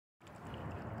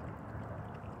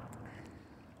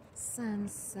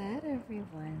Sunset,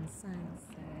 everyone,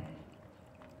 sunset.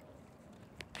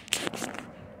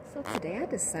 So today I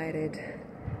decided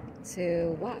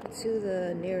to walk to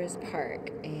the nearest park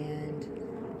and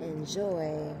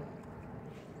enjoy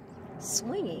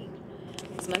swinging.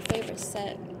 It's my favorite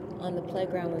set on the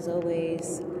playground was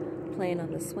always playing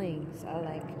on the swings. I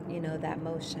like, that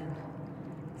motion.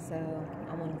 So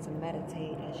I wanted to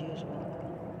meditate as usual.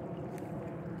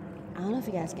 I don't know if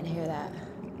you guys can hear that.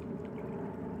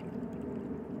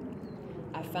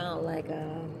 I found like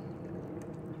a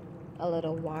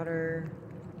little water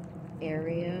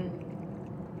area.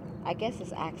 I guess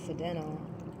it's accidental.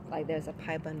 Like there's a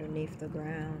pipe underneath the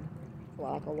ground.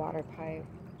 Well, like a water pipe.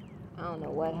 I don't know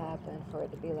what happened for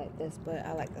it to be like this, but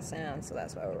I like the sound, so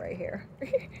that's why we're right here.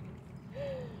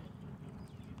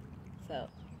 So,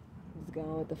 just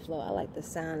going with the flow. I like the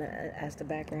sound as the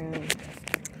background.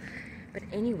 But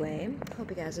anyway, hope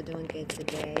you guys are doing good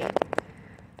today.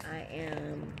 I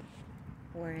am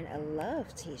wearing a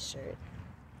love t-shirt.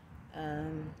 I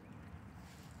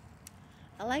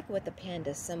like what the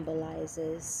panda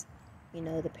symbolizes.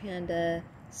 The panda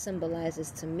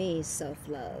symbolizes to me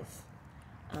self-love.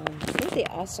 I think they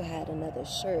also had another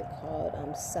shirt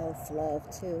called self-love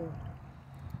too,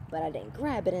 but I didn't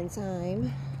grab it in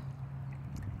time.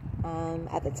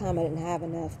 At the time I didn't have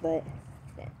enough, but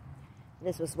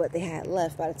this was what they had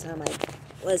left by the time I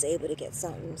was able to get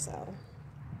something, so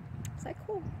it's like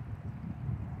cool.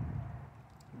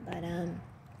 But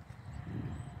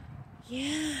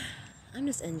yeah, I'm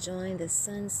just enjoying the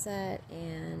sunset,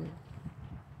 and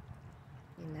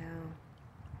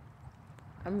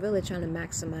I'm really trying to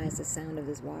maximize the sound of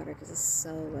this water because it's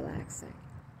so relaxing.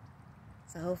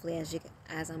 So hopefully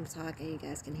as I'm talking, you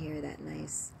guys can hear that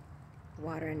nice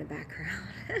water in the background.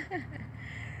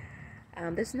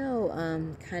 There's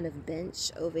no kind of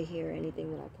bench over here or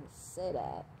anything that I can sit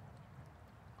at.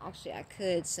 Actually, I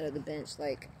could sit at the bench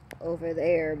like over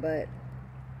there, but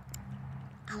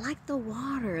I like the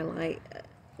water. Like,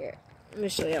 here, let me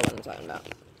show you what I'm talking about.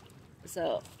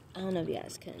 So, I don't know if you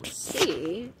guys can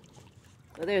see,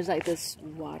 but there's like this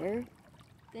water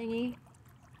thingy.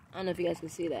 I don't know if you guys can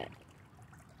see that,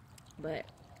 but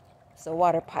it's a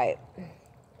water pipe,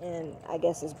 and I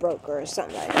guess it's broke or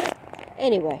something like that.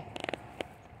 Anyway,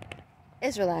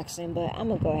 it's relaxing, but I'm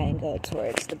gonna go ahead and go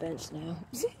towards the bench now.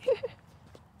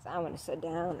 So I want to sit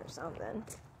down or something.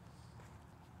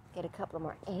 Get a couple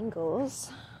more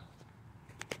angles.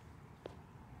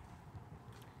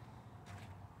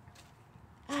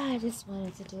 I just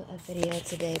wanted to do a video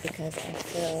today because I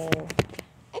feel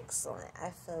excellent.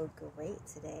 I feel great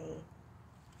today.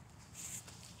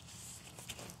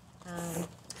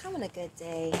 Having a good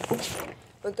day,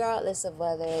 regardless of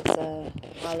whether it's a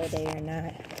holiday or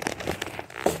not.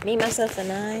 Me, myself,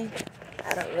 and I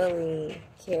don't really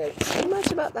care too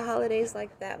much about the holidays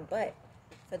like that, but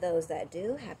for those that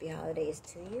do, happy holidays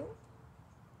to you.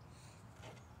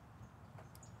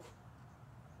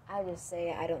 I just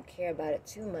say I don't care about it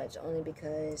too much, only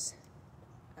because,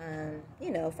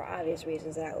 for obvious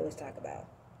reasons that I always talk about.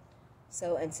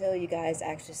 So until you guys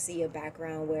actually see a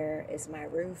background where it's my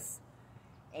roof,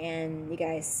 and you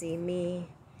guys see me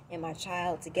and my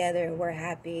child together and we're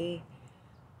happy,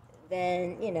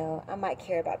 then, I might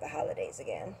care about the holidays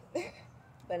again.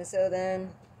 But until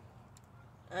then,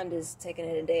 I'm just taking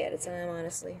it a day at a time,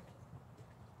 honestly.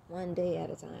 One day at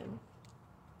a time.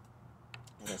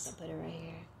 I guess I'll put it right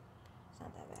here. It's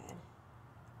not that bad.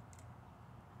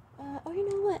 Oh, you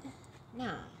know what?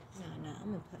 No.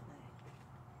 I'm going to put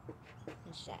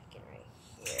my jacket right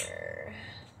here.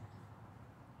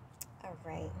 All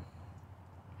right.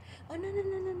 Oh, no.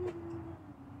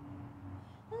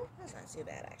 Well, that's not too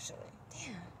bad, actually.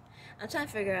 Damn. I'm trying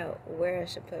to figure out where I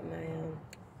should put my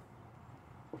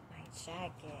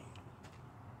jacket.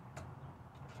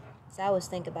 So I always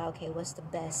think about, okay, what's the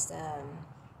best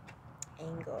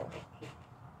angle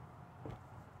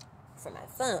for my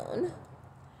phone?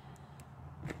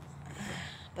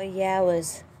 But yeah, I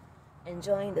was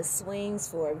enjoying the swings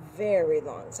for a very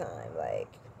long time, like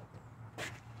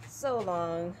so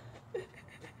long.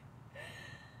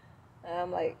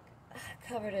 I'm like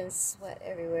covered in sweat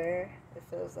everywhere, it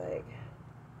feels like.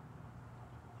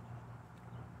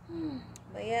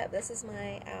 But yeah, this is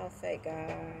my outfit,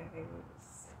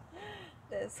 guys.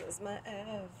 This is my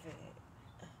outfit.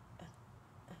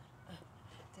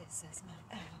 This is my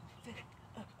outfit.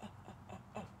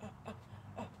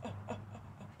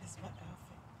 This is my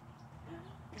outfit.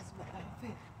 This is my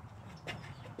outfit.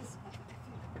 This is my outfit.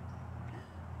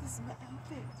 This is my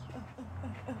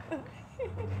outfit.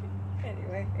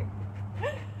 Anyway.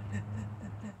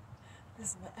 This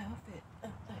is my outfit.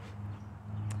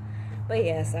 But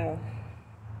yeah, so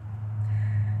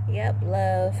Yep,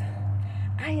 love.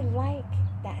 I like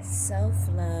that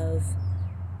self-love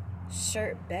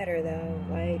shirt better though.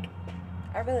 Like,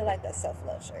 I really like that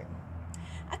self-love shirt.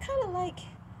 I kind of like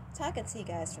talking to you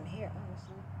guys from here,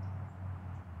 honestly.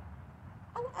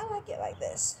 I like it like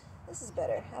this. This is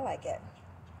better. I like it.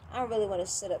 I don't really want to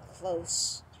sit up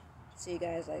close to you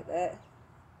guys like that.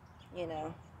 You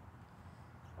know.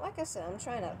 Like I said, I'm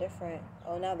trying out different.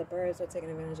 Oh, now the birds are taking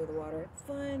advantage of the water.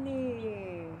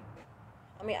 Funny.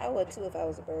 I mean, I would too if I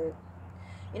was a bird.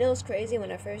 You know what's crazy?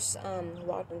 When I first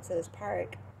walked into this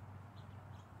park,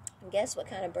 guess what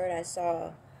kind of bird I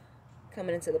saw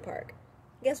coming into the park?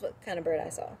 Guess what kind of bird I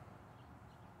saw?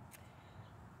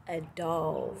 A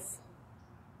dove.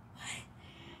 What?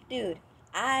 Dude,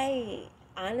 I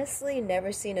honestly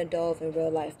never seen a dove in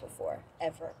real life before,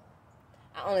 ever.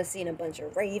 I only seen a bunch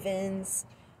of ravens,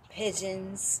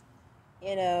 pigeons,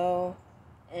 you know,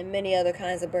 and many other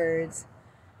kinds of birds.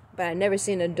 But I never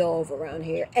seen a dove around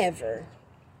here, ever.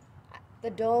 The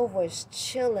dove was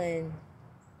chilling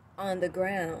on the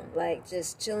ground, like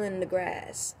just chilling in the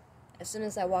grass as soon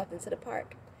as I walked into the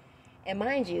park. And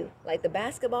mind you, like the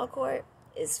basketball court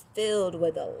is filled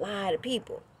with a lot of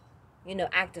people, you know,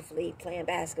 actively playing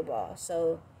basketball.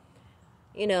 So,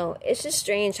 you know, it's just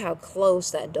strange how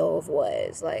close that dove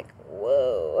was. Like,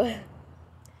 whoa.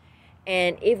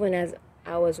 And even as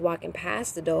I was walking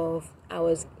past the dove, I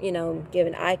was, you know,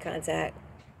 giving eye contact.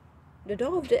 The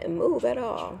dove didn't move at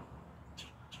all.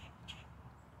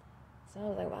 So I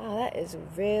was like, wow, that is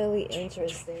really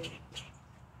interesting.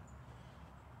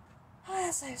 Oh,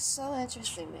 that's like so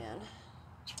interesting, man.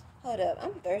 Hold up,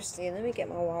 I'm thirsty. Let me get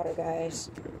my water,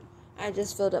 guys. I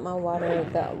just filled up my water,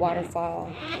 the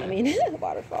waterfall.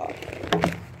 Waterfall.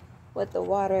 With the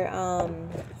water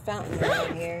fountain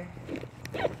down here.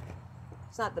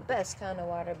 It's not the best kind of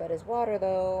water, but it's water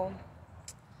though.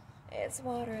 It's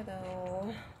water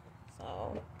though.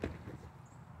 So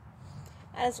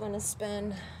I just want to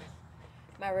spend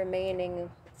my remaining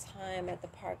time at the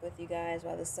park with you guys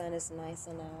while the sun is nice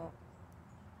and out.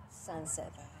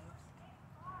 Sunset vibes.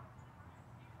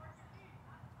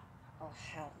 Oh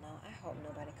hell no. I hope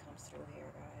nobody comes through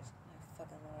here, guys. My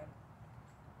fucking lord.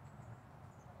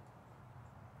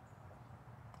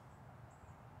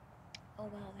 Oh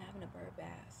wow, they're having a bird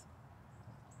bath.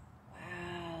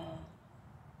 Wow.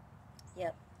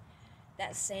 Yep.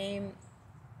 That same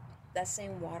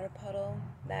water puddle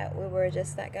that we were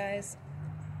just at, guys.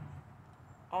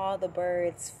 All the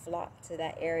birds flock to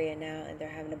that area now and they're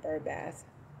having a bird bath.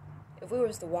 If we were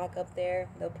to walk up there,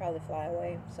 they'll probably fly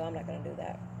away, so I'm not gonna do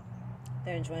that.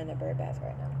 They're enjoying their bird bath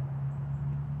right now.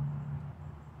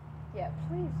 Yeah,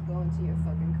 please go into your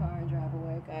fucking car and drive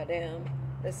away. Goddamn.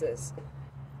 This is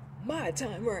my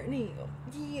time right now.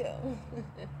 Yeah.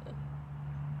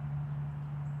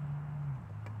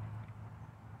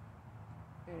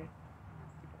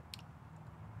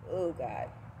 Oh, God.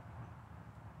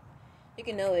 You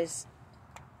can always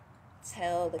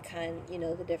tell the kind, you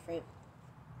know, the different.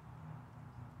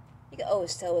 You can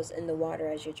always tell what's in the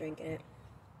water as you're drinking it.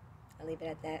 I'll leave it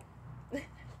at that.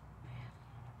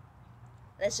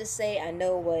 Let's just say I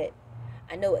know what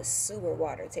sewer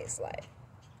water tastes like.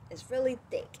 It's really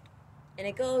thick. And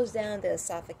it goes down the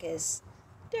esophagus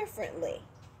differently.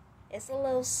 It's a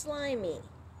little slimy.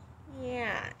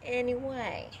 Yeah,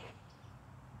 anyway.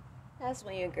 That's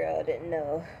when your girl didn't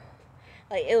know.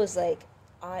 Like, it was like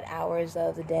odd hours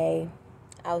of the day.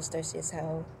 I was thirsty as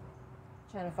hell.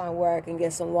 Trying to find where I can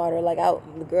get some water. Like,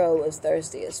 the girl was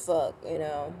thirsty as fuck, you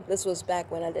know. This was back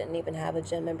when I didn't even have a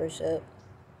gym membership.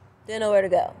 Didn't know where to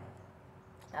go.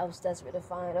 I was desperate to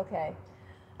find, okay.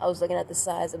 I was looking at the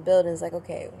size of buildings, like,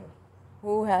 okay,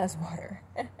 who has water?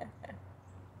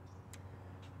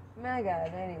 My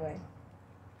God, anyway.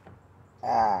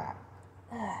 I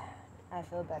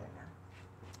feel better now.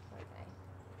 Okay.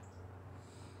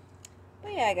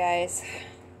 But yeah, guys.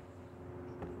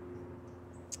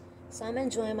 So I'm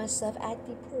enjoying myself at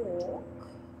the park.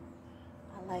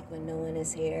 I like when no one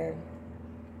is here.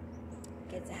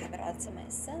 Get to have it all to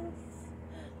myself.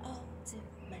 All to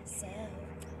myself.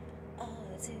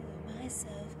 All to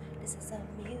myself. This is a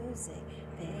music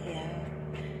video.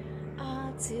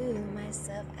 All to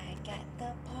myself. I got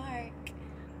the park.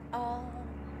 All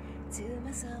to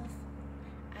myself.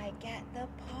 I got the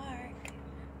park.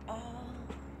 All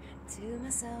to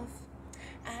myself.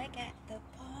 I got the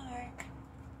park.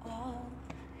 All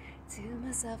to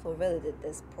myself. Well, really did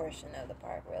this portion of the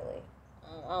park, really.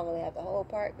 I don't really have the whole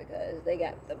park because they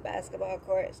got the basketball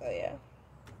court, so yeah.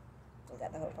 We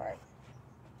got the whole park.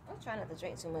 I'm trying not to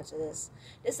drink too much of this.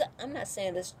 I'm not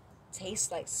saying this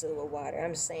tastes like sewer water.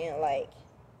 I'm saying, like,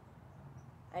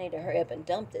 I need to hurry up and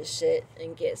dump this shit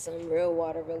and get some real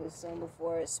water really soon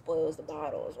before it spoils the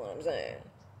bottle, is what I'm saying.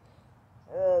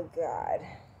 Oh, God.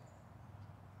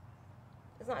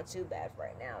 It's not too bad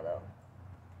right now, though.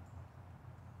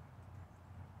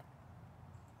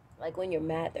 Like, when you're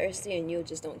mad thirsty and you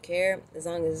just don't care, as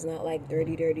long as it's not, like,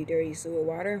 dirty sewer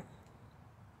water,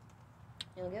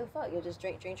 you don't give a fuck. You'll just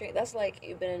drink. That's like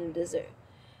you've been in the desert.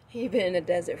 You've been in the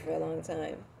desert for a long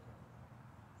time.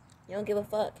 You don't give a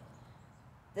fuck.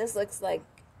 This looks like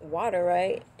water,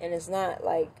 right? And it's not,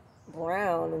 like,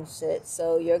 brown and shit,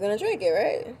 so you're gonna drink it,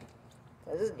 right?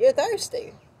 Because you're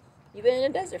thirsty. You've been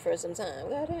in the desert for some time.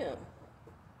 Goddamn.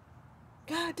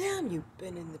 Goddamn, you've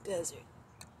been in the desert.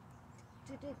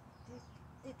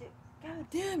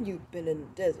 Goddamn, you've been in the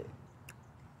desert.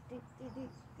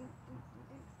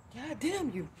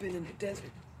 Goddamn, you've been in the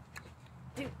desert.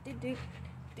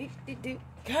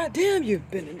 Goddamn,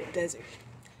 you've been in the desert.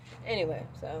 Anyway,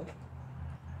 so,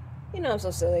 you know I'm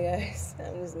so silly, guys.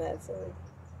 I'm just mad silly.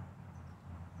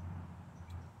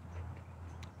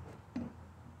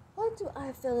 What do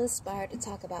I feel inspired to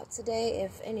talk about today,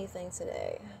 if anything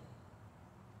today?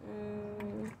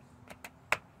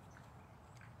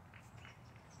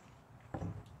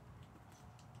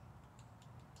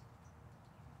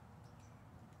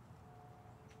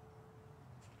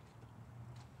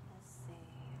 Let's see.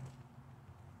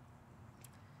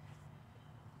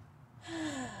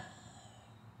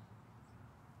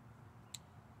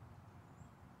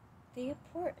 The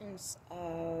importance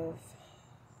of,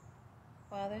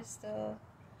 while they're still,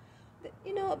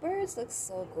 you know, birds look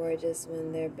so gorgeous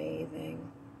when they're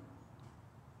bathing.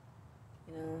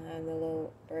 You know, having the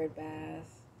little bird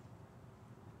bath.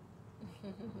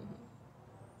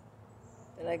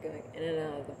 They like going in and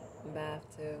out of the bath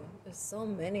too. There's so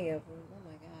many of them. Oh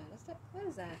my god, what's that? What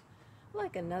is that?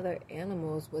 Like another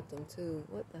animal's with them too.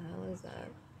 What the hell is that?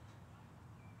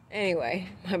 Anyway,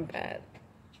 my bad.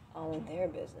 All in their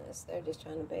business. They're just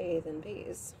trying to bathe in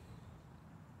peace.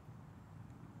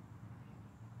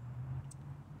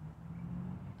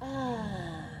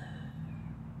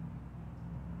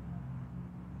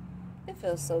 It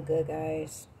feels so good,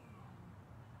 guys.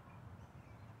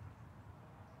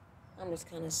 I'm just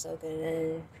kind of soaking it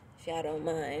in, if y'all don't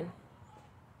mind.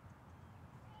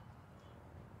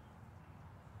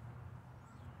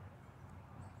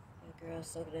 That girl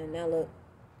soaking it in. Now look,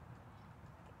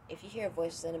 if you hear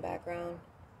voices in the background,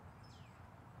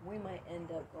 we might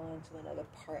end up going to another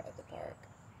part of the park,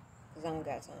 because I don't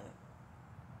got time.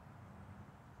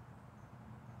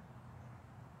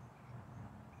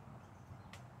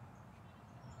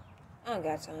 I don't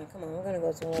got time. Come on, we're gonna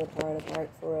go to another part of the park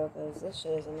for real, because this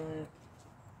shit is annoying.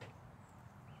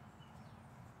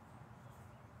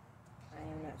 I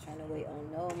am not trying to wait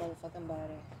on no motherfucking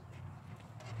body.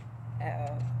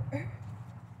 Uh-oh. Wait.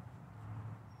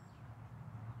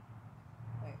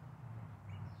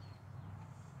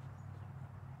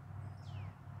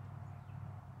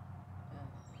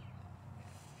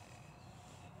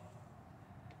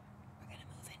 We're gonna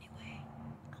move anyway.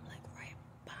 I'm like right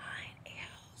behind a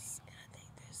house, and I think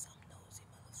there's some nosy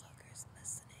motherfuckers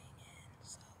listening in,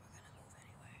 so we're gonna move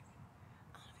anyway.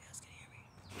 I don't know if you guys can hear me.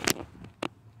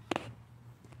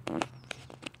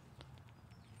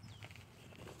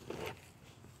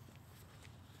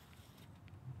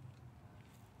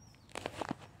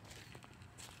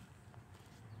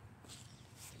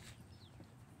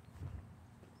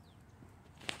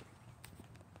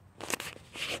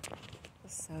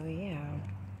 So yeah,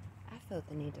 I felt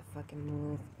the need to fucking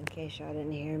move in case y'all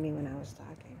didn't hear me when I was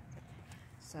talking.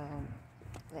 So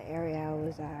the area I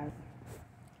was at,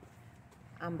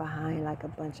 I'm behind like a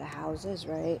bunch of houses,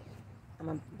 right?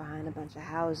 I'm behind a bunch of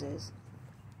houses.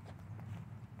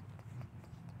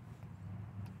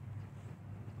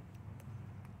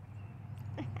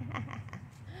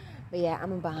 But yeah,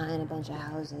 I'm behind a bunch of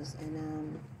houses,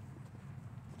 and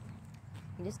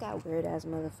you just got weird ass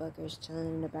motherfuckers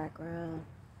chilling in the background,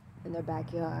 in their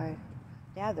backyard.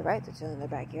 They have the right to chill in their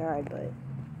backyard, but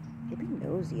they be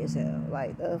nosy as hell.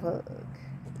 Like, the fuck?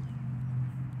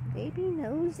 They be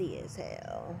nosy as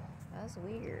hell. That's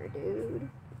weird, dude.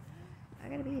 I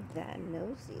gotta be that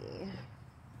nosy.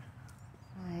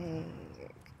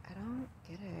 Like, I don't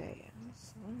get it. I'm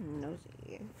so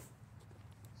nosy.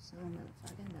 So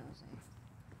motherfucking nosy.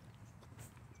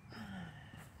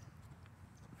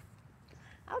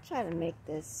 I'll try to make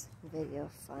this video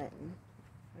fun.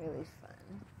 Really fun.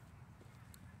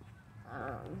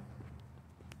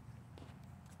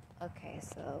 Okay,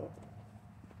 so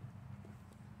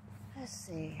let's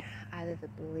see. Either the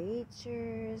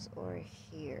bleachers or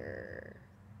here.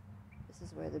 This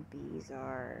is where the bees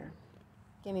are.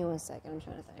 Give me 1 second. I'm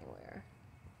trying to think where.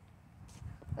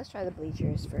 Let's try the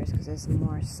bleachers first because there's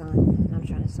more sun. And I'm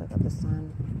trying to soak up the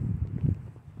sun.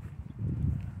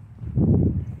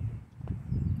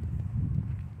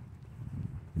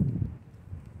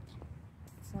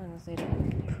 As long as they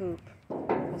don't poop.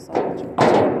 There's a bunch of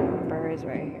birds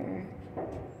right here.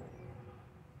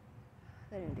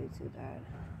 They didn't do too bad.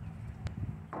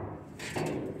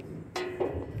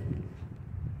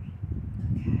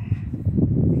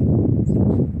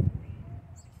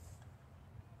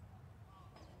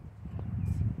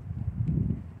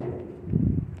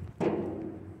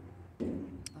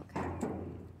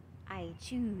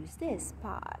 Choose this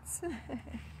part.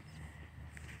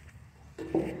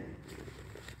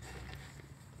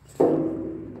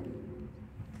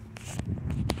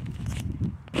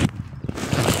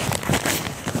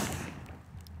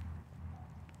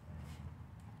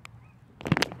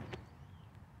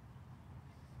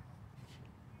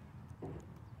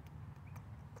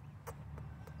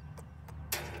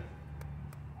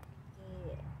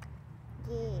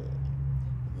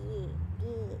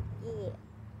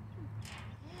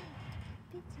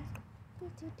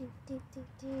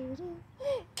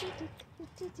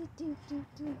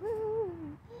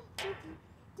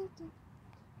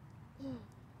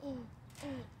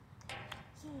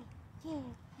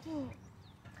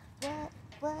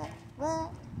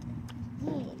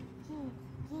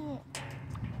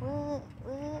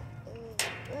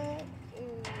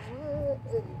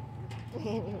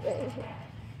 Anyway,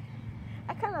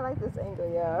 I kind of like this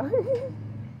angle, y'all.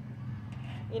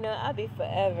 You know, I'll be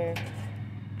forever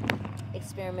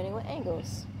experimenting with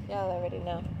angles. Y'all already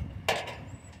know.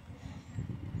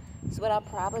 So what I'll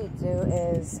probably do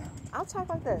is, I'll talk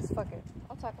like this. Fuck it.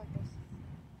 I'll talk like this.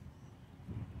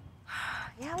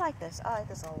 Yeah, I like this. I like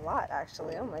this a lot,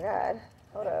 actually. Oh my God.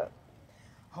 Hold up.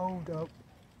 Hold up.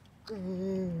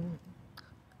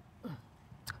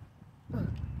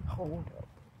 Hold up.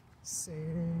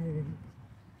 Sing.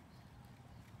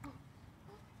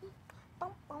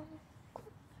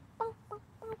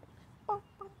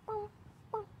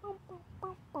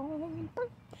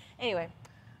 Anyway,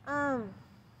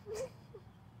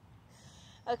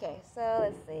 okay, so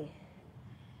let's see.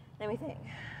 Let me think.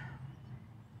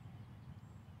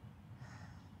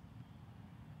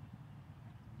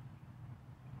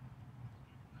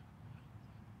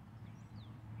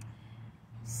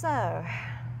 So,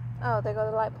 oh, there goes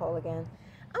the light pole again.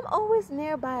 I'm always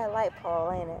nearby a light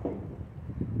pole, ain't it?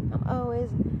 I'm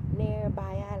always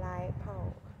nearby a light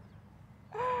pole.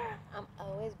 I'm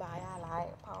always by a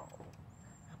light pole.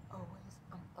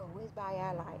 I'm always by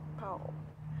a light pole.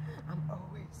 I'm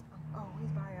always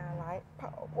by a light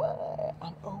pole. What?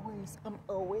 I'm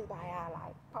always by a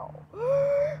light pole.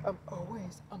 I'm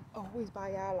always by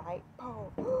a light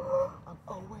pole. I'm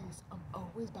always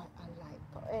by a light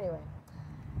pole. Anyway.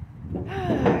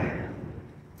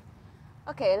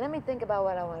 Okay, let me think about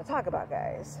what I want to talk about,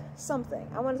 guys. Something.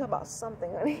 I want to talk about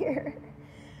something on here.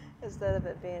 Instead of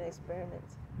it being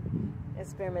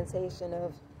experimentation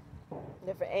of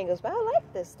different angles. But I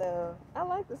like this though. I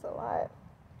like this a lot.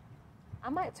 I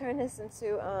might turn this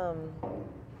into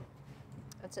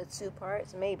two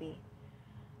parts, maybe.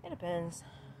 It depends.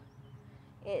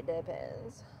 It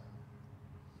depends.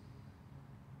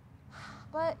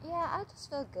 But yeah, I just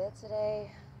feel good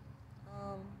today.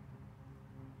 I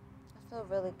feel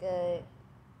really good.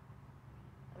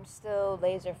 I'm still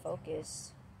laser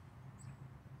focused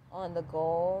on the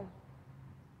goal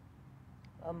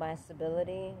of my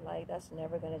stability. Like, that's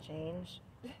never gonna change.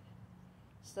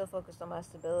 Still focused on my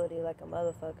stability like a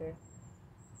motherfucker.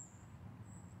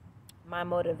 My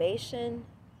motivation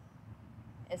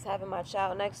is having my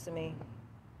child next to me.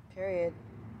 Period.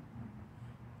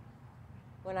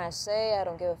 When I say I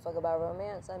don't give a fuck about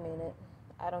romance, I mean it.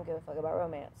 I don't give a fuck about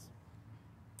romance.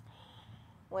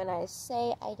 When I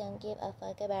say I don't give a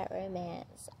fuck about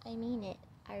romance, I mean it.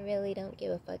 I really don't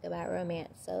give a fuck about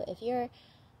romance. So if you're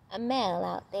a male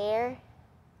out there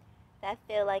that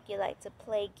feel like you like to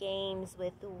play games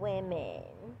with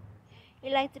women,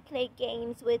 you like to play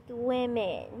games with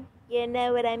women, you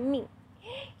know what I mean?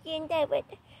 You know what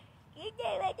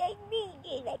I mean?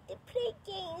 You like to play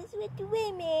games with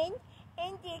women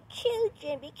and their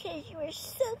children because you're a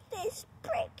selfish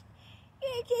prick.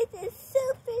 You're just a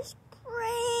selfish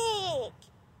prick.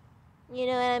 You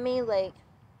know what I mean? Like,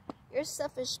 you're a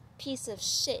selfish piece of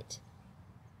shit.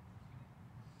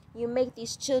 You make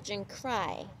these children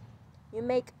cry. You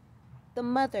make the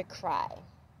mother cry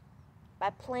by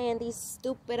playing these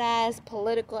stupid-ass,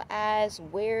 political-ass,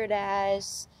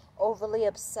 weird-ass, overly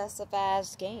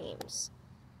obsessive-ass games.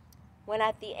 When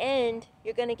at the end,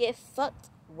 you're going to get fucked.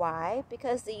 Why?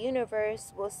 Because the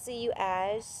universe will see you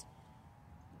as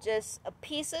just a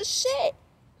piece of shit.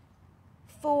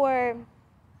 for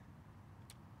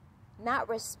not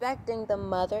respecting the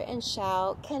mother and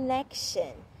child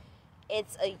connection.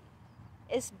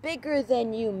 It's bigger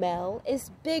than you, Mel. It's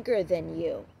bigger than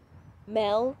you.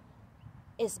 Mel,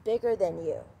 it's bigger than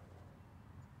you.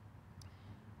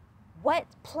 What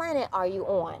planet are you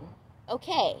on?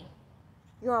 Okay,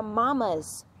 you're on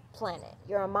Mama's planet.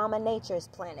 You're on Mama Nature's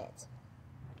planet.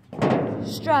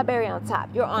 Strawberry on top.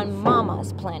 You're on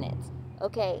Mama's planet.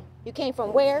 Okay, you came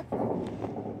from where?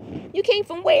 You came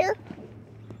from where?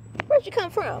 Where'd you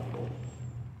come from?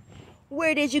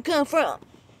 Where did you come from?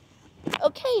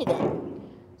 Okay then.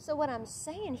 So what I'm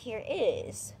saying here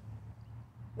is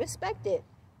respect it.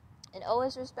 And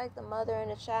always respect the mother and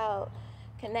the child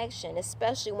connection,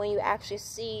 especially when you actually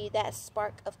see that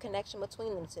spark of connection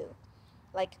between them two.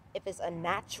 Like if it's a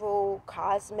natural,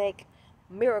 cosmic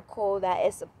miracle that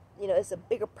it's a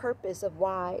bigger purpose of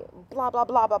why blah, blah,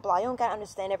 blah, blah, blah. You don't got to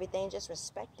understand everything. Just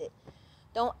respect it.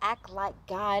 Don't act like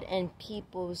God in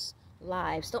people's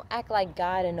lives. Don't act like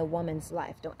God in a woman's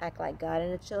life. Don't act like God in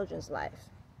a children's life.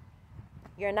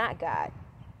 You're not God.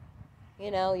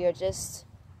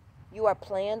 You are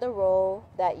playing the role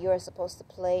that you're supposed to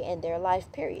play in their life,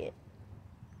 period.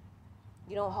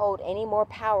 You don't hold any more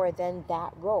power than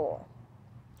that role.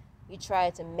 You try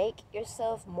to make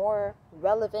yourself more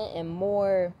relevant and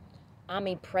more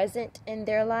omnipresent in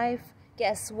their life.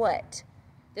 Guess what?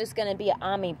 There's going to be an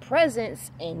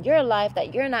omnipresence in your life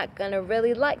that you're not going to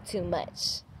really like too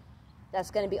much.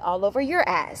 That's going to be all over your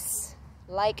ass.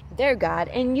 Like their God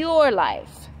in your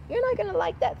life. You're not going to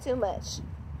like that too much.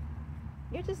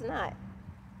 You're just not.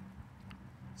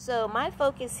 So my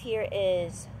focus here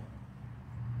is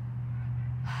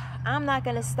I'm not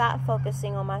going to stop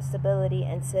focusing on my stability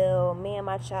until me and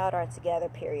my child are together,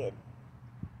 period.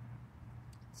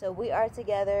 So we are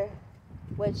together,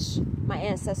 which my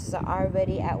ancestors are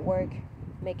already at work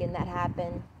making that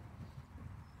happen.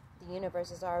 The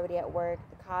universe is already at work.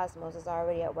 The cosmos is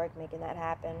already at work making that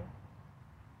happen.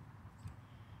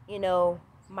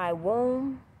 My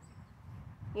womb,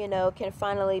 can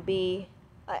finally be,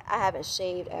 I haven't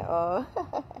shaved at all.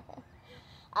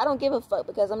 I don't give a fuck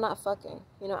because I'm not fucking.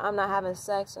 I'm not having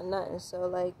sex or nothing.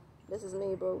 So, this is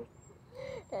me, bro.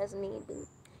 That's me, boo.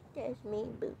 That's me,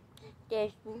 boo.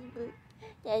 That's me, boo.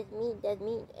 That's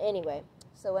me. Anyway,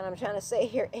 so what I'm trying to say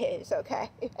here is, okay?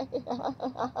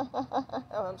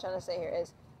 What I'm trying to say here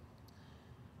is,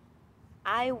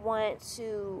 I want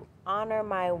to honor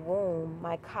my womb,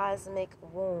 my cosmic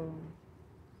womb,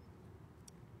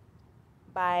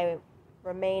 by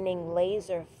remaining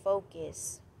laser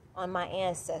focused on my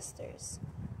ancestors,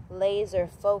 laser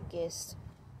focused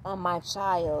on my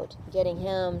child, getting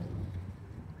him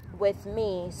with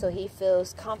me so he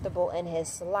feels comfortable in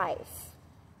his life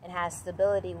and has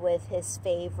stability with his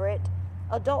favorite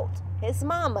adult, his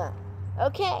mama.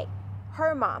 Okay,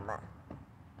 her mama.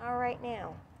 All right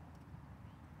now.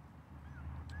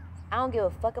 I don't give a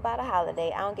fuck about a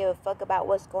holiday. I don't give a fuck about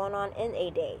what's going on in a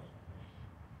day.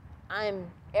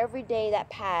 Every day that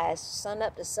passed, sun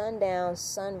up to sundown,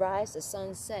 sunrise to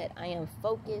sunset, I am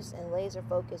focused and laser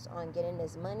focused on getting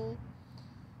this money,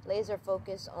 laser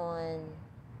focused on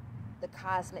the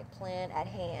cosmic plan at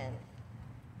hand.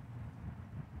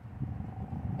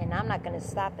 And I'm not going to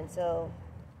stop until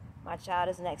my child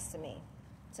is next to me,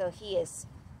 till he is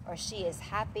or she is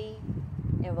happy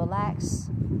and relaxed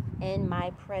in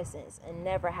my presence and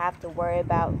never have to worry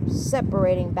about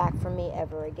separating back from me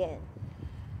ever again.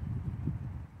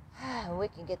 We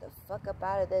can get the fuck up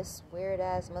out of this weird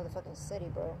ass motherfucking city,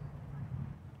 bro,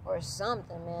 or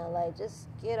something, man. Just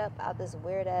get up out this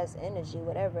weird ass energy,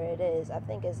 whatever it is. I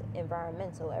think it's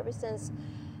environmental. Ever since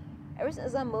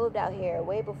I moved out here,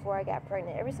 way before I got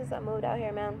pregnant, ever since I moved out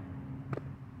here, man,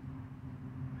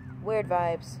 weird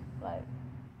vibes,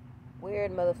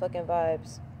 weird motherfucking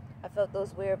vibes. I felt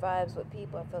those weird vibes with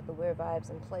people. I felt the weird vibes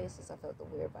in places. I felt the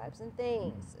weird vibes in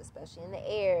things, especially in the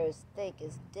air. It's thick,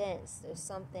 it's dense. There's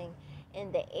something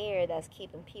in the air that's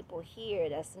keeping people here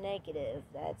that's negative,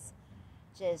 that's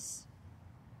just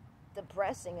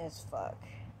depressing as fuck.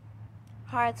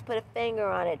 Hard to put a finger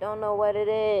on it. Don't know what it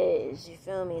is. You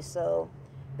feel me? So,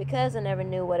 because I never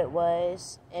knew what it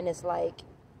was, and it's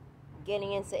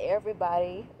getting into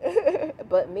everybody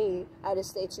but me, I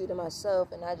just stay true to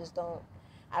myself, and I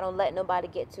don't let nobody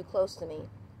get too close to me.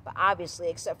 But obviously,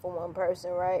 except for one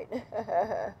person, right?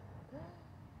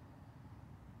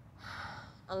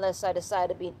 Unless I decide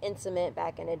to be intimate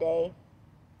back in the day,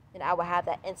 and I would have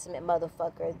that intimate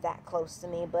motherfucker that close to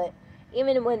me. But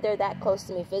even when they're that close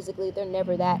to me physically, they're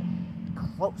never that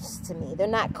close to me. They're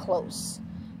not close.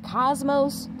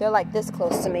 Cosmos, they're like this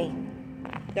close to me.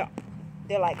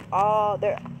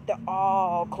 they're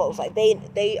all close. Like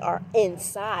they are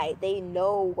inside. They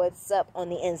know what's up on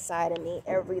the inside of me.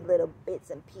 Every little bits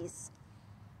and piece.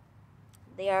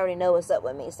 They already know what's up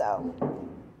with me. So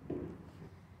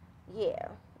yeah.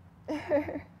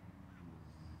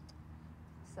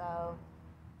 So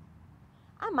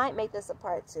I might make this a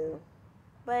part 2,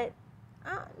 but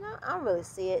I don't really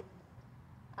see it.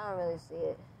 I don't really see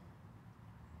it.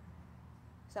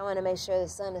 So I want to make sure the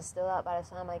sun is still out by the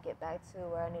time I get back to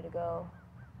where I need to go.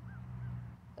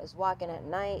 Because walking at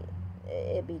night,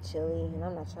 it'd be chilly, and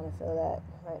I'm not trying to feel that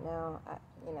right now.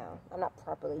 I'm not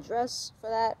properly dressed for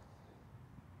that.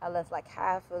 I left like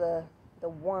half of the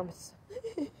warmth,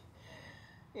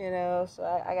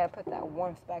 so I got to put that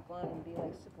warmth back on and be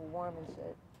like super warm and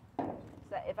shit.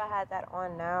 So if I had that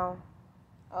on now,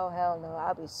 oh hell no,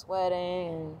 I'd be sweating,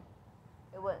 and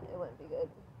it wouldn't be good.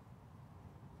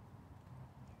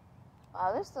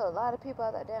 Wow, there's still a lot of people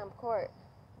at that damn court.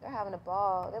 They're having a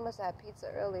ball. They must have had pizza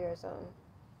earlier or something.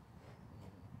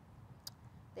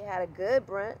 They had a good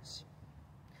brunch.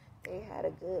 They had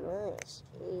a good lunch.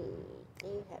 Hey,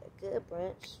 they had a good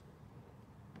brunch.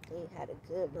 They had a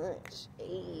good lunch.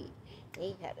 Hey,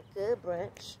 they had a good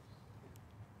brunch.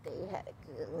 They had a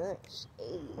good lunch.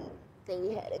 Hey,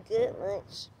 they had a good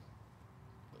lunch.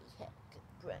 They had a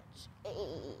good brunch.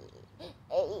 Hey,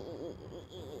 hey.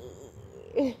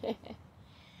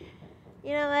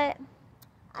 You know what?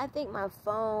 I think my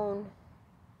phone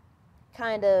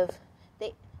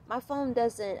my phone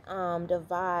doesn't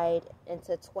divide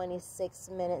into 26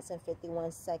 minutes and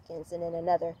 51 seconds, and then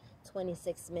another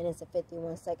 26 minutes and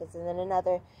 51 seconds, and then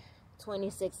another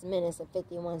 26 minutes and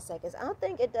 51 seconds. I don't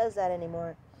think it does that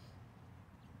anymore.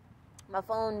 My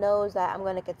phone knows that I'm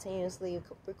going to continuously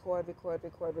record.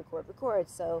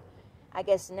 So I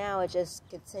guess now it just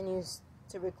continues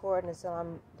to record until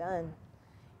I'm done.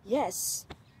 Yes,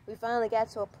 we finally got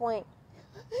to a point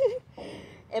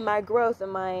in my growth of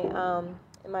my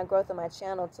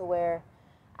channel to where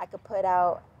I could put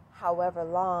out however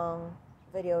long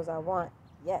videos I want.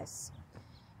 Yes,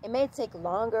 it may take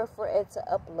longer for it to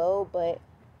upload, but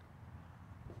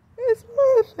it's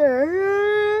worth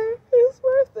it. It's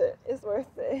worth it. It's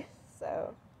worth it.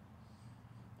 So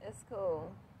it's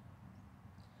cool.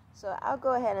 So I'll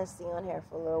go ahead and stay on here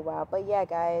for a little while. But yeah,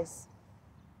 guys,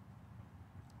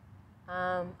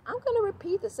 I'm gonna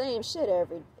repeat the same shit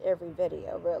every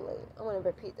video. Really, I'm gonna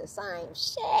repeat the same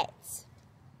shit.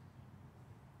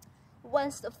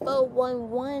 What's the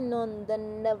 411 on the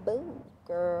Naboo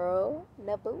girl?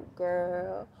 Naboo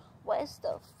girl. What's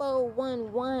the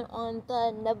 411 on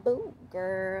the Naboo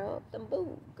girl? The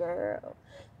Naboo girl.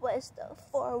 What's the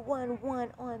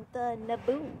 411 on the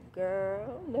Naboo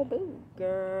girl? Naboo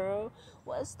girl.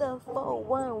 What's the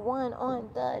 411 on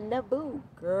the Naboo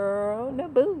girl?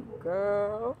 Naboo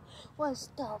girl. What's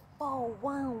the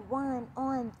 411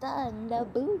 on the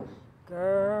Naboo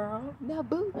girl?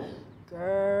 Naboo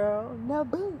girl.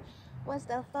 Naboo. What's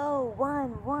the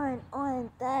 411 on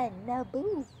the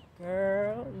Naboo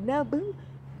girl? Naboo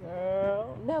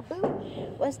girl.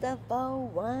 Naboo. What's the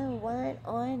 411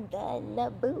 on the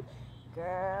Naboo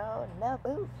girl?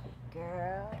 Naboo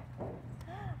girl.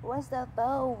 What's the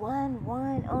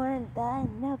 411 on the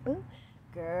Naboo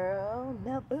girl?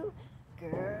 Naboo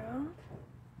girl.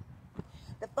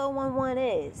 The 411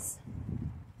 is,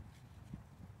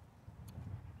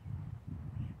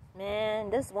 man,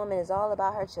 this woman is all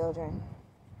about her children.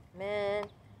 Man,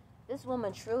 this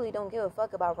woman truly don't give a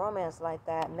fuck about romance like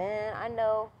that. Man, I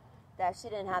know that she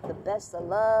didn't have the best of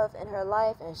love in her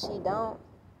life, and she don't,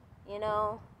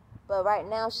 but right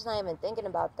now she's not even thinking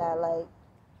about that. Like,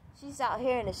 she's out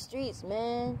here in the streets,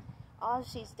 man. All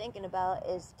she's thinking about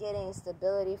is getting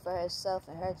stability for herself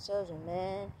and her children,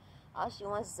 man. All she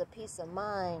wants is a peace of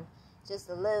mind, just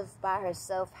to live by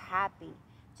herself happy.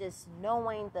 Just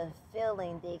knowing the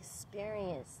feeling, the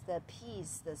experience, the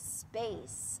peace, the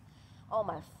space. Oh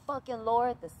my fucking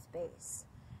Lord, the space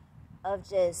of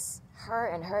just her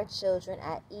and her children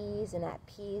at ease and at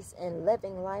peace and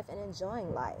living life and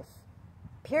enjoying life.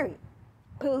 Period.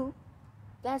 Pooh.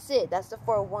 That's it. That's the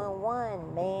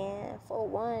 411, man.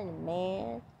 411,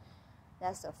 man.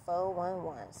 That's the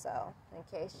 411. So, in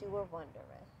case you were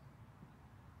wondering,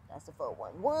 that's the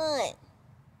 411,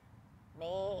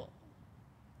 man.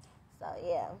 So,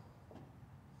 yeah.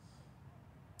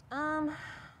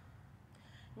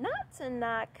 Not to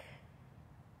knock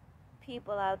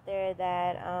people out there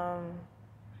that,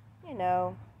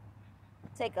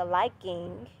 take a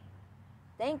liking.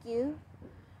 Thank you.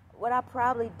 What I'll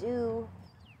probably do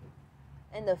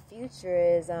in the future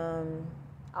is,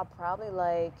 I'll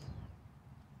probably,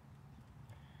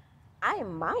 I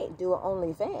might do an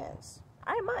OnlyFans.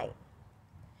 I might.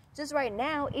 Just right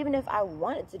now, even if I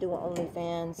wanted to do an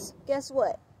OnlyFans, guess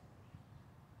what?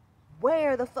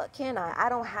 Where the fuck can I? I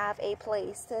don't have a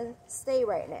place to stay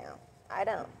right now. I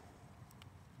don't.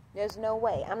 There's no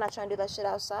way. I'm not trying to do that shit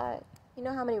outside. You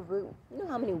know how many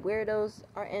weirdos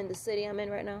are in the city I'm in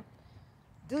right now?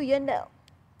 Do you know?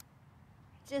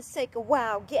 Just take a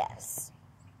wild guess.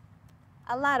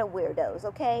 A lot of weirdos,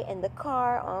 okay? In the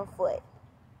car, on foot.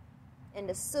 In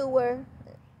the sewer,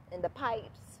 in the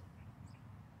pipes,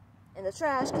 in the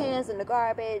trash cans, in the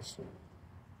garbage, in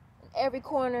every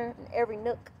corner, in every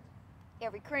nook,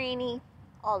 every cranny,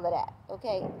 all of that,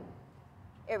 okay?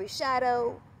 Every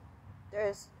shadow,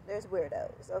 there's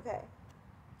weirdos, okay?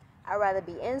 I'd rather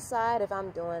be inside if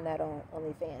I'm doing that on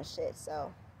OnlyFans shit,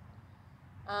 so,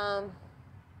 cause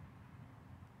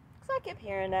I kept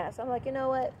hearing that, so I'm like, you know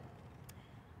what?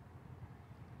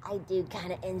 I do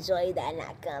kind of enjoy that,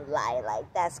 not gonna lie.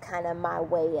 Like, that's kind of my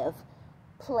way of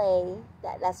play.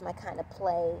 That's my kind of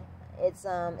play. It's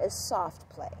soft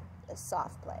play. It's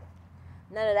soft play.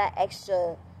 None of that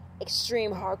extra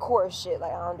extreme hardcore shit.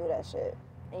 Like, I don't do that shit.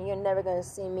 And you're never gonna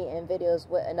see me in videos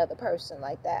with another person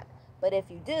like that. But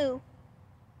if you do,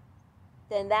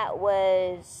 then that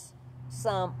was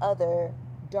some other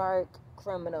dark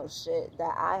criminal shit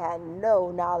that I had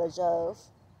no knowledge of.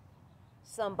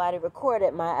 Somebody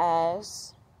recorded my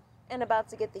ass and about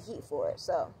to get the heat for it.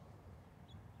 So,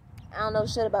 I don't know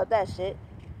shit about that shit.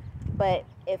 But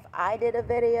if I did a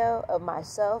video of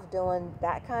myself doing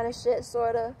that kind of shit,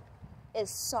 sorta, it's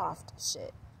soft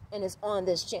shit. And it's on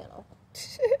this channel.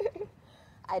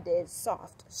 I did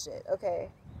soft shit,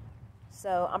 okay?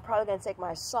 So, I'm probably gonna take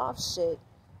my soft shit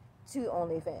to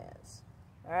OnlyFans.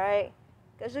 Alright?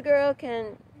 Because your girl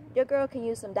can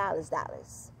use some dollars.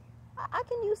 I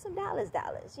can use some dollars,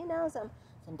 you know, some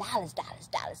dollars,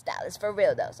 for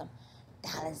real though, some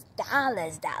dollars,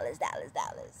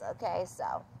 okay,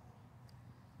 so,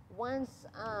 once,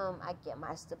 I get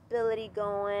my stability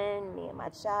going, me and my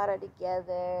child are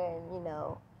together, and, you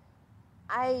know,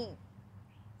 I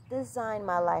design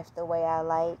my life the way I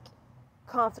like,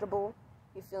 comfortable,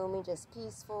 you feel me, just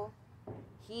peaceful,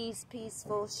 he's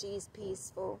peaceful, she's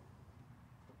peaceful,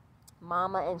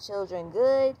 mama and children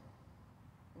good.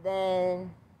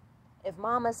 Then, if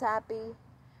mama's happy,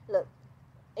 look,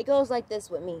 it goes like this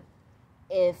with me.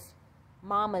 If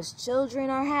mama's children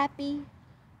are happy,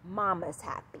 mama's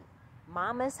happy.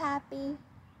 Mama's happy,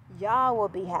 y'all will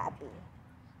be happy.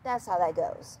 That's how that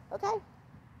goes, okay?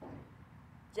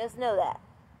 Just know that.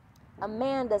 A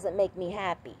man doesn't make me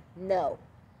happy. No.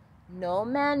 No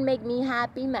man make me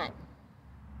happy, man.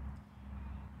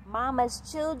 Mama's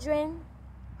children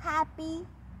happy,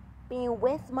 being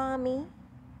with mommy,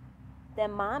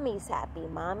 then mommy's happy.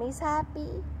 Mommy's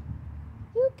happy.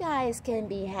 You guys can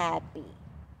be happy.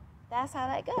 That's how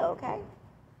that go, okay?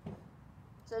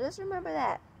 So just remember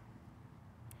that.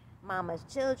 Mama's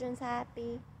children's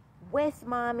happy. With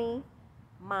mommy.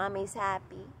 Mommy's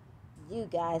happy. You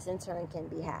guys in turn can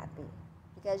be happy.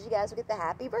 Because you guys will get the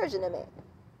happy version of me.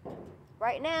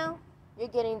 Right now, you're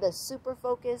getting the super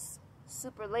focus,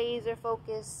 super laser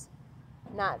focus.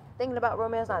 Not thinking about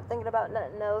romance, not thinking about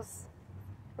nothing else.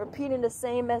 Repeating the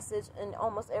same message in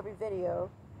almost every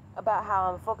video about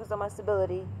how I'm focused on my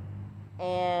stability,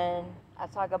 and I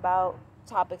talk about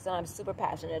topics that I'm super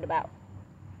passionate about.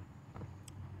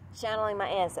 Channeling my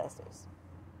ancestors,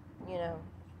 you know.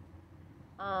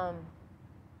 And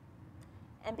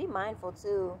be mindful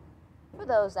too, for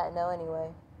those that know anyway.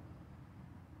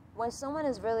 When someone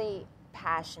is really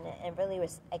passionate and really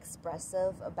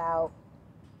expressive about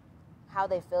how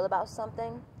they feel about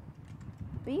something,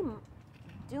 do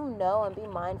know and be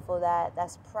mindful that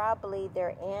that's probably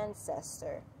their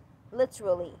ancestor,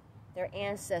 literally their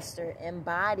ancestor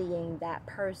embodying that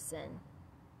person,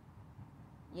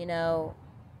 you know,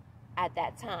 at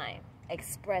that time,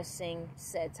 expressing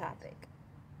said topic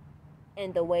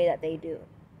in the way that they do,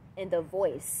 in the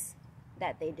voice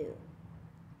that they do,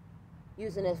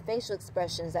 using the facial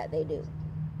expressions that they do,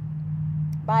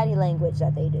 body language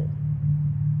that they do.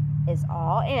 It's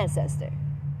all ancestor.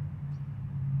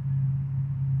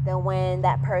 Then when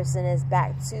that person is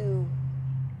back to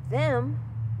them,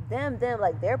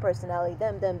 like their personality,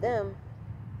 them,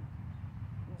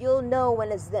 you'll know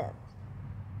when it's them.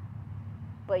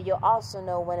 But you'll also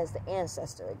know when it's the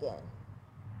ancestor again.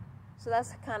 So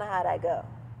that's kind of how that go.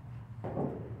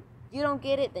 You don't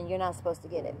get it, then you're not supposed to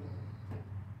get it.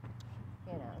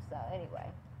 You know, so anyway.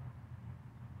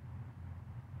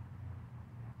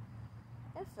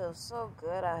 It feels so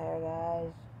good out here,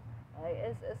 guys. Like,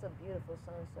 it's a beautiful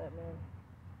sunset, man.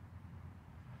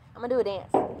 I'm gonna do a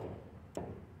dance.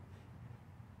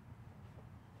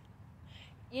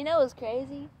 You know what's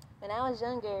crazy? When I was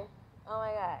younger, oh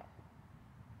my God.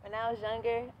 When I was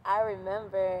younger, I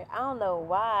remember, I don't know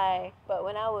why, but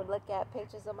when I would look at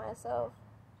pictures of myself,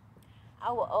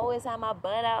 I would always have my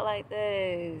butt out like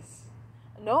this.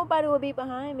 Nobody would be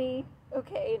behind me.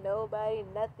 Okay, nobody,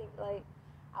 nothing. Like,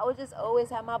 I would just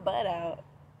always have my butt out.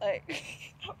 Like,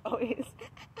 always.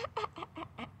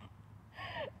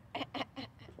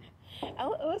 I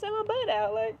would always have my butt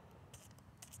out. Like,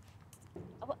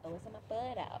 I would always have my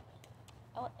butt out.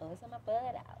 I would always have my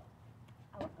butt out.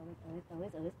 I would always have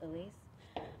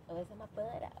my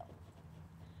butt out.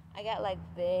 I got like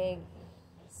big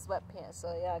sweatpants, so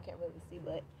y'all can't really see,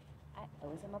 but I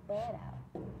always have my butt out.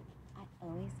 I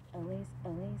always have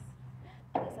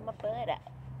my butt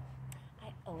out.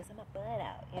 I always have my butt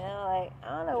out. You know, like, I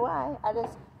don't know why. I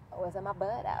just always have my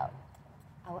butt out.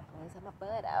 I would always have my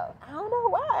butt out. I don't know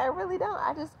why. I really don't.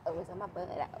 I just always have my butt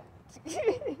out.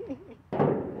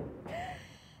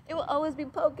 It will always be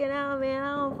poking out, man.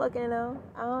 I don't fucking know.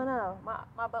 I don't know.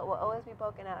 My butt will always be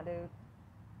poking out, dude.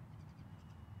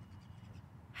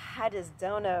 I just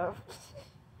don't know.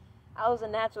 I was a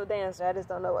natural dancer. I just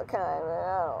don't know what kind,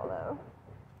 man.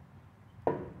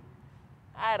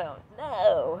 I don't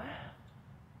know.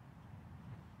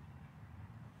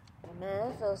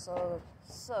 Man, it feels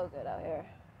so good out here.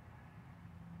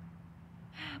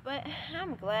 But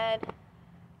I'm glad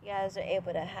you guys are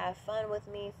able to have fun with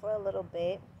me for a little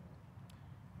bit.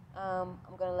 I'm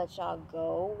gonna let y'all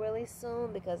go really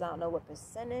soon because I don't know what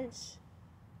percentage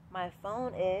my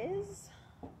phone is,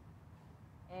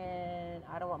 and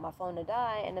I don't want my phone to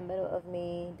die in the middle of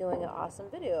me doing an awesome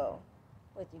video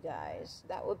with you guys.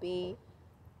 That would be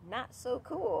not so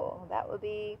cool. That would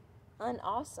be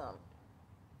unawesome.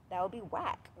 That would be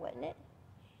whack, wouldn't it?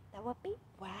 That would be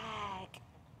whack.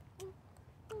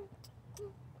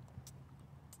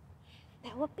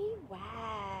 That would be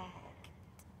whack.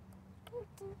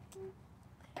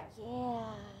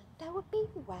 Yeah, that would be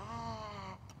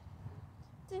whack.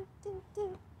 That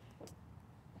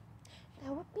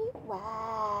would be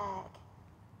whack.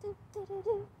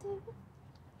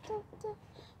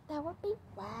 That would be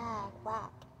whack,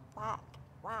 whack, whack,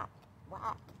 whack,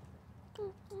 whack.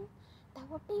 That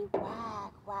would be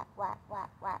whack, whack, whack,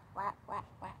 whack, whack, whack, whack,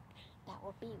 whack. That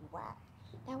would be whack.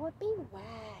 That would be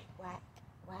whack, whack,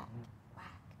 whack,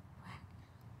 whack, whack.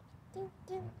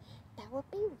 That would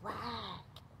be whack,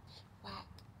 whack,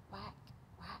 whack,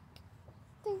 whack.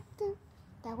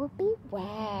 That would be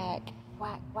whack,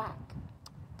 whack, whack.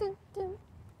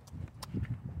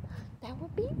 That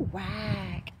would be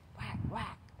whack, whack,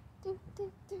 whack.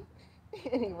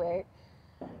 Anyway,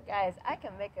 guys, I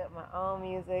can make up my own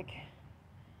music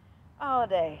all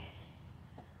day.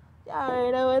 Y'all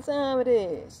already know what time it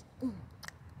is.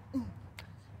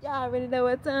 Y'all already know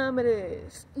what time it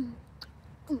is.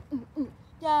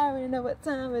 Y'all already know what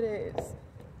time it is.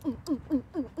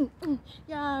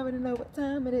 Y'all already know what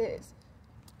time it is.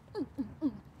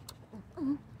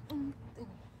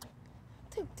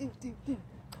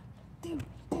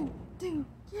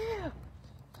 Yeah.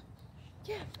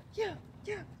 Yeah, yeah,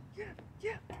 yeah, yeah,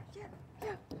 yeah, yeah,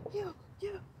 yeah, yeah,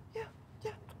 yeah, yeah,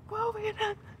 yeah. Go over here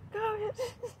now. Go over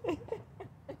here.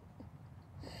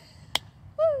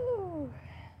 Woo.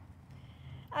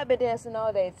 I've been dancing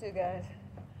all day too, guys.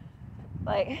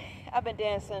 Like, I've been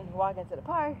dancing walking to the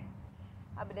park.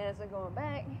 I've been dancing going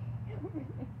back.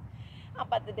 I'm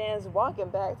about to dance walking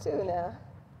back too now.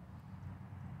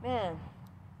 Man,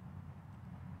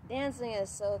 dancing is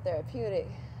so therapeutic.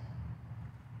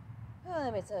 Oh,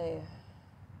 let me tell you.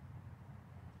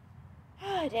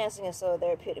 Dancing is so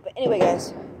therapeutic. But anyway,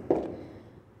 guys,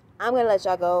 I'm going to let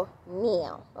y'all go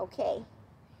now, okay?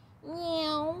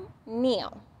 Meow,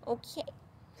 meow, okay?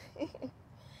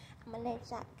 I'm going to let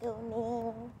y'all go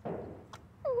now.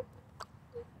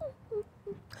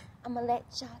 I'm going to let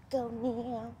y'all go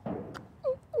now.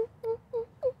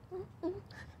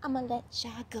 I'm going to let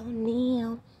y'all go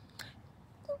now.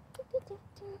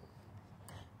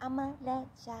 I'ma let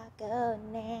y'all go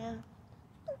now.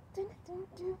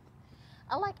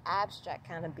 I like abstract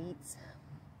kind of beats.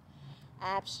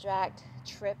 Abstract,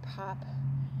 trip-hop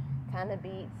kind of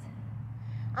beats.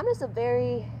 I'm just a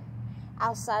very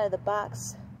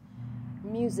outside-of-the-box,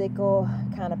 musical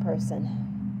kind of person.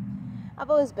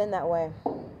 I've always been that way.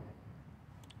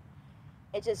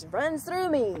 It just runs through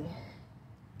me.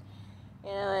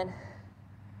 You know, and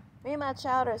me and my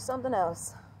child are something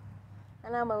else.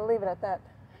 And I'm going to leave it at that.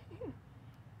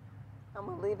 I'm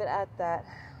going to leave it at that.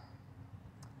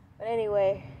 But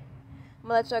anyway, I'm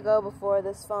going to let y'all go before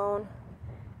this phone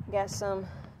got some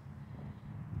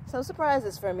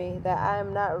surprises for me that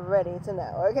I'm not ready to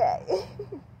know, okay?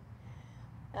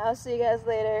 I'll see you guys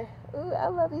later. Ooh, I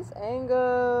love these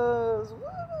angles.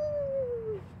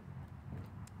 Woo!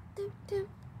 Do, do,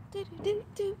 do, do, do,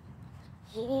 do.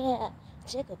 Yeah,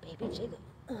 jiggle, baby, jiggle.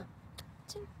 Do,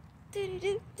 do, do,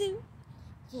 do, do.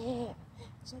 Yeah,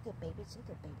 jiggle, baby,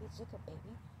 jiggle, baby, jiggle,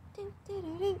 baby. Do, do,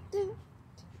 do, do, do.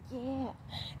 Yeah,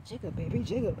 jiggle, baby,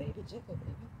 jiggle, baby, jiggle,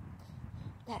 baby.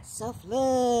 That's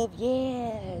self-love,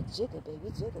 yeah. Jiggle,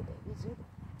 baby, jiggle, baby, jiggle.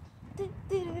 Do,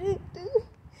 do, do, do, do.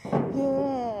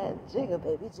 Yeah, jiggle,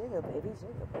 baby, jiggle, baby,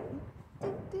 jiggle, baby. Do,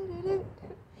 do, do, do,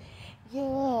 do.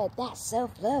 Yeah, that's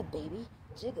self-love, baby.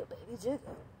 Jiggle, baby,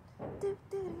 jiggle. Do,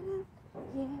 do, do, do.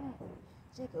 Yeah,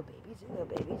 jiggle, baby, jiggle,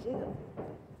 baby, jiggle.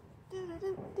 Do, do,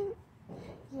 do, do.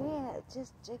 Yeah,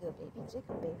 just jiggle, baby,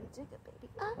 jiggle, baby, jiggle, baby.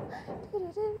 Do,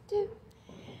 do, do, do.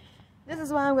 This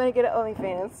is why I'm going to get an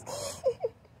OnlyFans.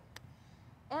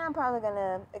 And I'm probably going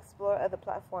to explore other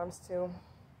platforms too.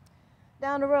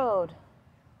 Down the road,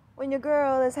 when your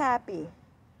girl is happy,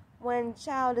 when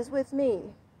child is with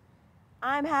me,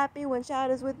 I'm happy. When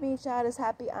child is with me, child is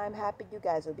happy, I'm happy, you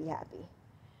guys will be happy.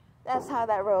 That's how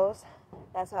that rolls.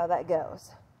 That's how that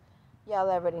goes. Y'all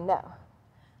already know.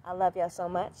 I love y'all so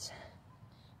much.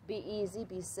 Be easy,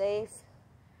 be safe.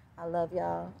 I love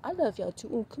y'all. I love y'all too.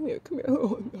 Oh, come here, come here.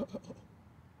 Oh, no.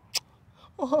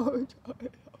 Oh,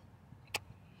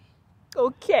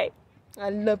 okay. I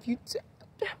love you too.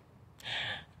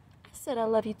 I said I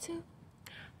love you too.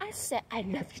 I said I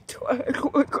love you too.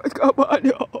 Come on,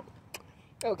 y'all.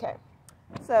 Okay.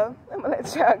 So, I'm going to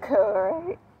let y'all go,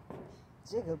 alright?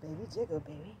 Jiggle, baby, jiggle,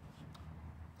 baby.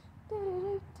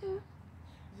 Do-do-do-do.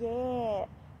 Yeah.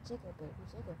 Jiggle, baby,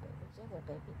 jiggle, baby, jiggle,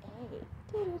 baby. Hey.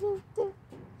 Do-do-do-do.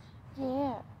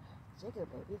 Yeah. Jiggle,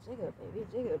 baby, jiggle, baby,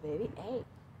 jiggle, baby. Hey.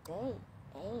 Hey.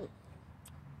 Hey.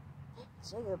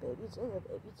 Jiggle, baby, jiggle,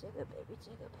 baby, jiggle, baby,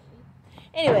 jiggle, baby.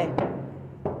 Anyway,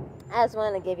 I just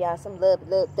wanted to give y'all some love. I'm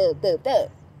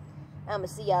going to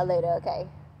see y'all later, okay?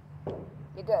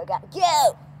 Your girl got to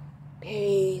go.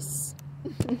 Peace.